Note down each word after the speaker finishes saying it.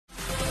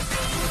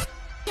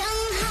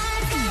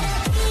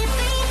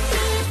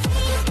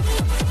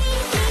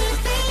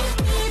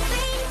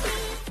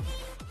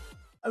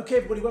Okay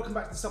everybody, welcome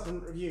back to the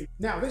supplement review.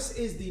 Now this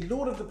is the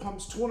Lord of the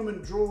Pumps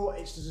tournament draw.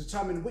 It's to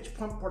determine which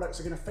pump products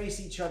are going to face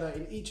each other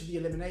in each of the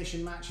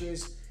elimination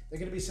matches. They're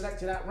going to be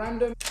selected at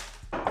random.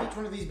 Each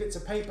one of these bits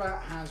of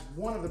paper has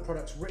one of the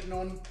products written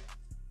on.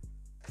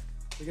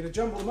 We're going to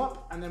jumble them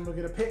up and then we're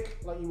going to pick,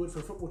 like you would for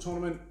a football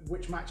tournament,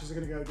 which matches are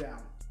going to go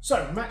down.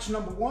 So match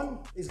number one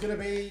is going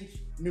to be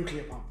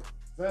Nuclear Pump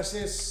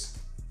versus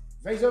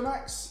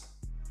VasoMax.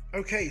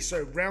 Okay,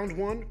 so round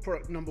one,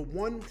 product number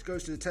one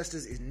goes to the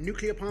testers is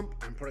Nuclear Pump,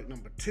 and product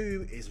number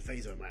two is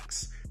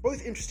VasoMax.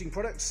 Both interesting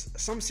products,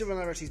 some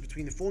similarities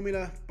between the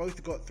formula.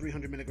 Both got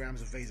 300 milligrams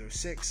of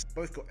Vaso-6,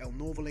 both got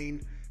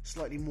L-Norvaline,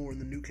 slightly more in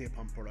the Nuclear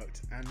Pump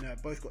product, and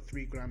both got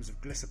 3 grams of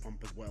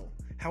Glycopump as well.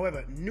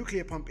 However,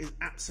 Nuclear Pump is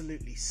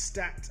absolutely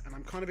stacked, and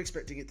I'm kind of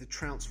expecting it to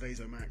trounce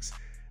VasoMax.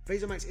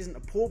 VasoMax isn't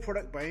a poor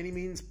product by any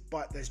means,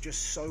 but there's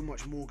just so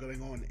much more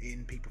going on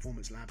in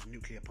Performax Labs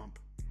Nuclear Pump.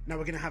 Now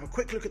we're going to have a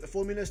quick look at the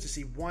formulas to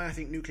see why I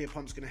think Nuclear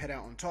Pump's going to head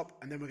out on top,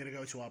 and then we're going to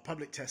go to our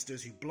public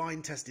testers who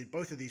blind tested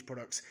both of these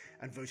products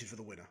and voted for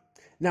the winner.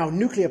 Now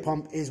Nuclear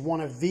Pump is one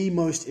of the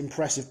most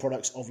impressive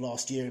products of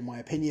last year in my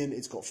opinion.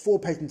 It's got 4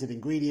 patented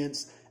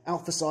ingredients: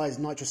 alpha-size,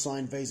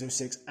 nitrosine,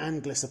 Vaso-6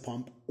 and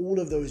Glycopump. All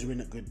of those are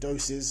in at good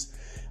doses.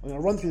 I'm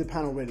going to run through the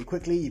panel really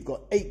quickly. You've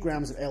got 8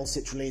 grams of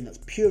L-citrulline, that's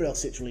pure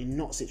L-citrulline,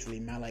 not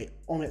citrulline malate,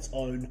 on its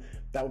own.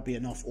 That would be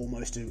enough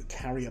almost to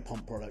carry a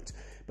pump product.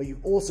 But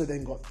you've also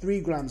then got 3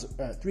 grams of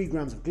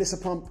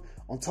Glycopump.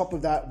 On top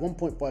of that,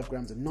 1.5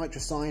 grams of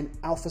nitrosine,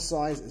 alpha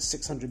size at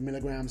 600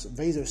 milligrams,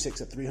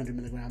 Vaso-6 at 300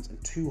 milligrams,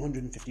 and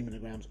 250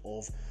 milligrams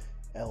of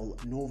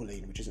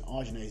L-Norvaline, which is an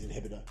arginase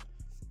inhibitor.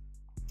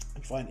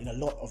 You find in a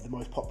lot of the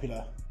most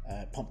popular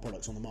pump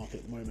products on the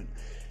market at the moment.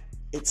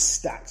 It's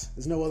stacked.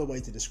 There's no other way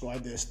to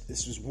describe this.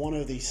 This was one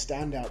of the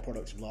standout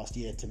products of last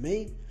year to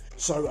me,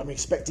 so I'm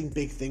expecting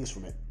big things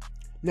from it.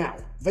 Now,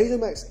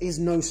 VasoMax is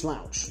no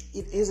slouch.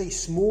 It is a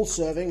small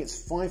serving,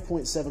 it's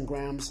 5.7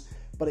 grams,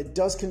 but it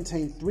does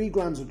contain 3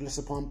 grams of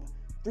Glycopump,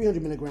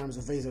 300 milligrams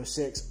of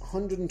Vaso-6,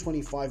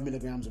 125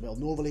 milligrams of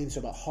L-Norvaline,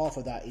 so about half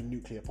of that in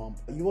Nuclear Pump.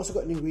 You've also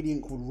got an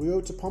ingredient called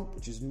Ryotapump,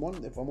 which is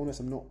one, if I'm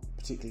honest, I'm not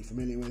particularly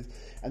familiar with.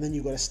 And then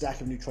you've got a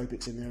stack of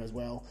nootropics in there as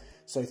well.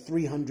 So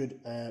 300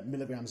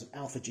 milligrams of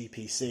alpha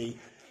GPC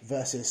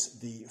versus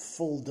the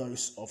full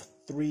dose of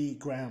 3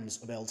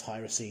 grams of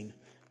L-tyrosine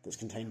that's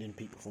contained in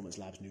Performax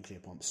Labs Nuclear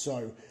Pump.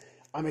 So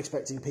I'm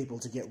expecting people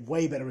to get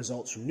way better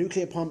results from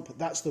Nuclear Pump.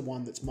 That's the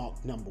one that's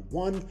marked number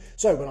 1.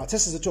 So when our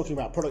testers are talking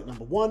about product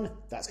number 1,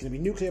 that's going to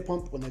be Nuclear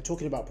Pump. When they're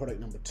talking about product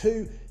number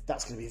 2,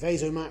 that's going to be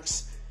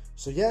VasoMax.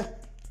 So yeah,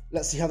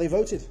 let's see how they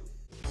voted.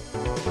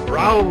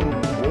 Round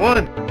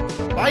 1,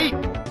 fight!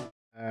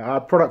 I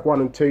had product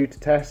 1 and 2 to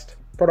test.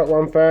 Product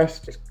 1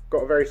 first. It's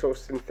got a very sort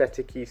of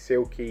synthetic-y,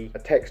 silky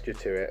texture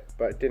to it,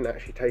 but it didn't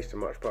actually taste so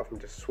much apart from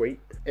just sweet.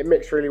 It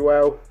mixed really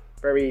well,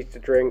 very easy to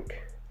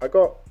drink. I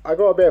got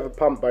a bit of a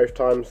pump both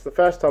times. The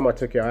first time I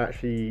took it, I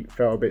actually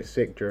felt a bit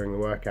sick during the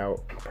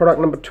workout. Product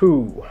number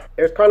 2.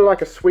 It was kind of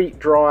like a sweet,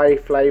 dry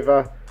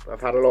flavour.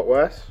 I've had a lot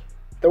worse.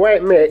 The way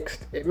it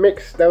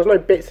mixed, there was no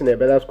bits in it,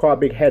 but there was quite a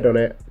big head on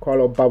it. Quite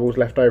a lot of bubbles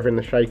left over in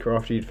the shaker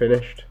after you'd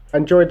finished. I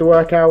enjoyed the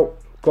workout,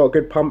 got a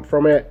good pump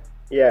from it.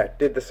 Yeah,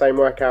 did the same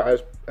workout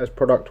as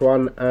product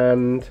 1,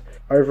 and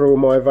overall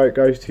my vote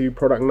goes to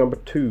product number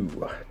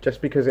 2,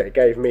 just because it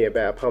gave me a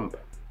better pump.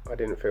 I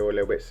didn't feel a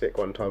little bit sick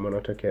one time when I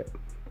took it,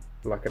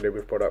 like I did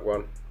with product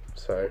 1,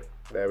 so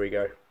there we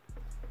go.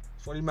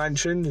 What he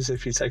mentioned is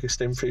if you take a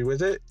stim free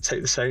with it,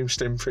 take the same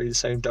stim free, the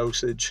same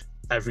dosage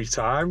every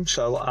time.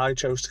 So I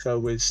chose to go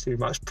with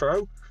VasoMax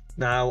Pro.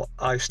 Now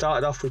I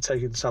started off with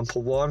taking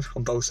sample 1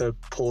 on both a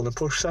pull and a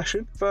push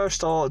session.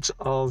 First thoughts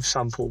of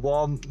sample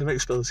 1, the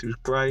mixability was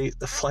great,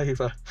 the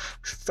flavour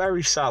was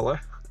very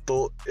sour,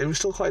 but it was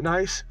still quite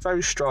nice,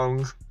 very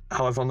strong.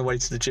 However, on the way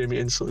to the gym, you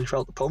instantly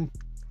felt the pump.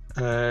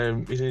 You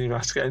didn't even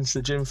have to get into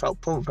the gym, felt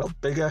pump, felt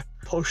bigger.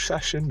 Push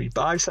session, my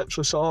biceps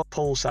were sore.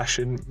 Pull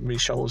session, my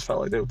shoulders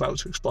felt like they were about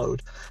to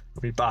explode.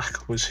 And my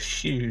back was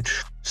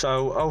huge.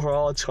 So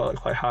overall, I'd score it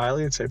quite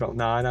highly, I'd say about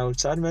 9 out of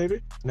 10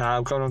 maybe.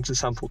 Now going on to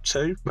sample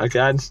 2,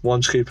 again,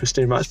 1 scoop of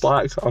VasoMax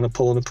Black on a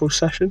pull and a push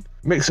session.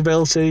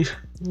 Mixability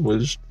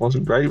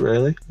wasn't great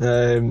really.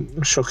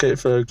 Shook it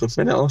for a good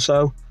minute or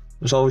so.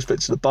 There was always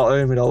bits at the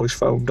bottom, it always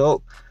foamed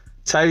up.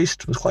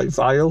 Taste was quite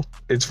vile.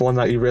 It's one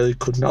that you really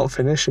could not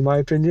finish in my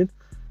opinion,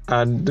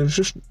 and there was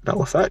just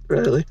no effect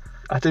really.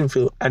 I didn't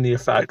feel any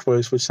effect,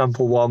 whereas with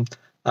sample 1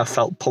 I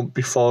felt pumped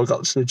before I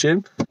got to the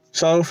gym.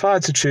 So if I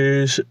had to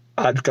choose,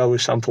 I'd go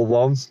with sample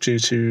 1 due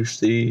to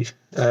the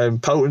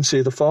potency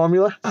of the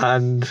formula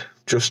and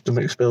just the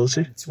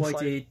mixability. So I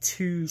did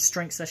 2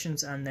 strength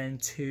sessions and then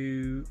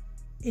 2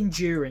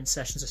 endurance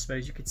sessions, I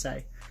suppose you could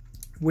say.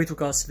 With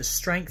regards to the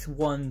strength,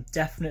 1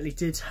 definitely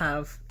did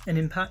have an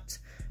impact.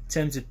 In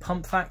terms of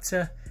pump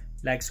factor,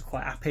 legs were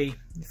quite happy,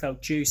 it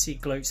felt juicy,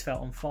 glutes felt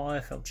on fire,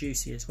 felt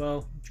juicy as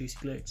well, juicy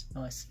glutes,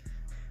 nice.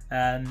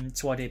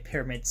 So I did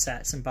pyramid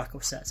sets and back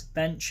off sets of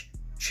bench.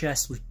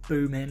 Chest was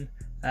booming,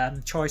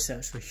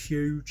 triceps were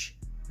huge,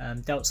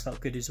 delts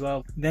felt good as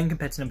well. Then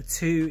compared to number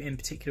 2, in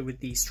particular with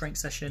the strength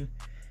session,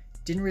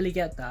 Didn't really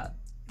get that.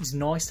 It's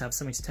nice to have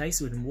something to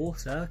taste with in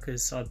water,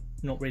 because I've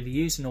not really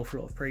used an awful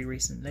lot of pre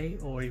recently,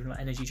 or even like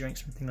energy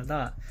drinks or anything like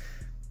that.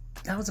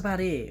 That was about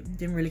it.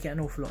 Didn't really get an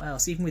awful lot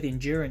else, even with the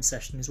endurance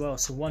session as well.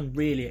 So 1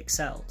 really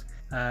excelled.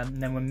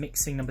 And then when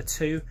mixing number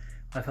 2,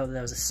 I felt that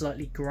there was a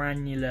slightly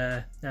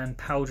granular and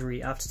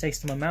powdery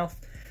aftertaste in my mouth,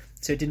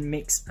 so it didn't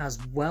mix as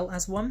well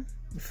as 1.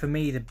 For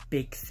me, the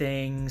big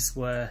things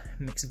were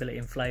mixability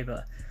and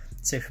flavour.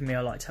 So for me, I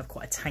like to have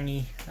quite a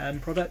tangy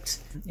product.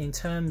 In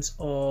terms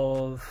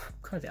of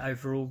kind of the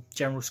overall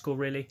general score,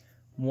 really,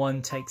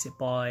 1 takes it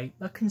by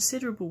a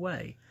considerable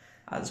way.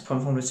 As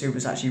pump Formula 2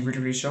 was actually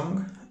really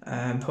strong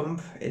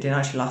pump. It didn't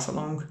actually last that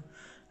long,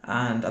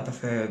 and I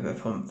prefer a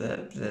pump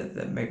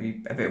that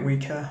maybe a bit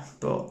weaker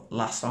but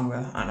lasts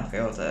longer, and I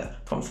feel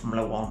that pump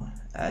Formula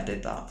 1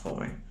 did that for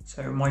me.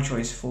 So my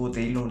choice for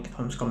the Lord of the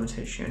Pumps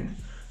competition,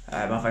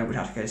 I vote would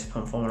have to go to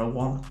pump Formula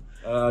 1.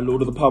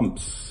 Lord of the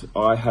Pumps,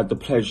 I had the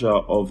pleasure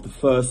of the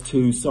first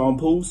 2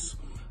 samples.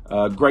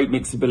 Great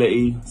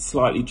mixability,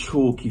 slightly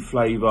chalky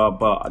flavour,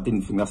 but I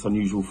didn't think that's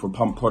unusual for a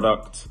pump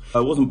product. I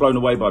wasn't blown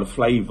away by the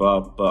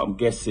flavour, but I'm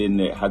guessing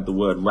it had the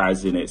word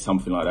Raz in it,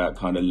 something like that,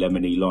 kind of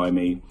lemony,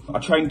 limey. I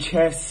trained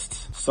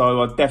chest,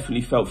 so I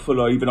definitely felt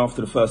fuller even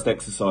after the first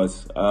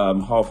exercise.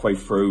 Halfway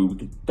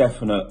through,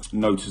 definite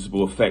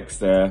noticeable effects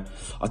there.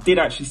 I did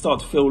actually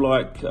start to feel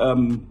like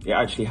it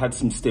actually had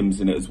some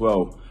stims in it as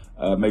well.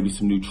 Maybe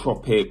some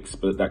nootropics,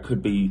 but that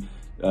could be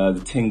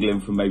the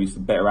tingling from maybe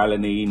some better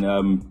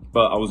alanine,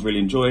 but I was really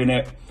enjoying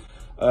it.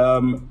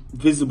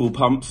 Visible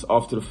pumps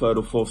after the 3rd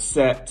or 4th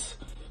set,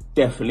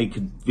 definitely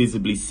could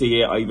visibly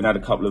see it. I even had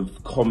a couple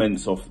of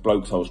comments off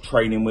blokes I was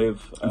training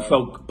with, and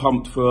felt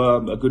pumped for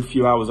a good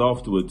few hours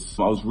afterwards.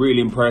 I was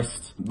really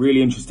impressed,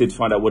 really interested to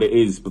find out what it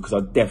is, because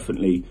I'd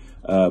definitely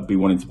be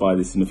wanting to buy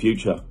this in the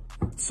future.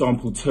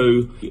 Sample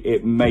 2,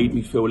 it made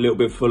me feel a little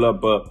bit fuller,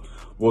 but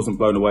wasn't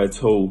blown away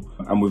at all,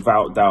 and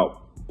without doubt,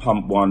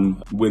 Pump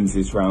 1 wins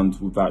this round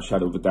without a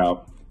shadow of a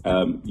doubt.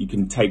 You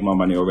can take my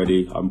money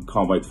already. I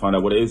can't wait to find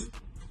out what it is.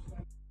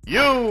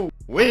 You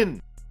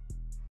win!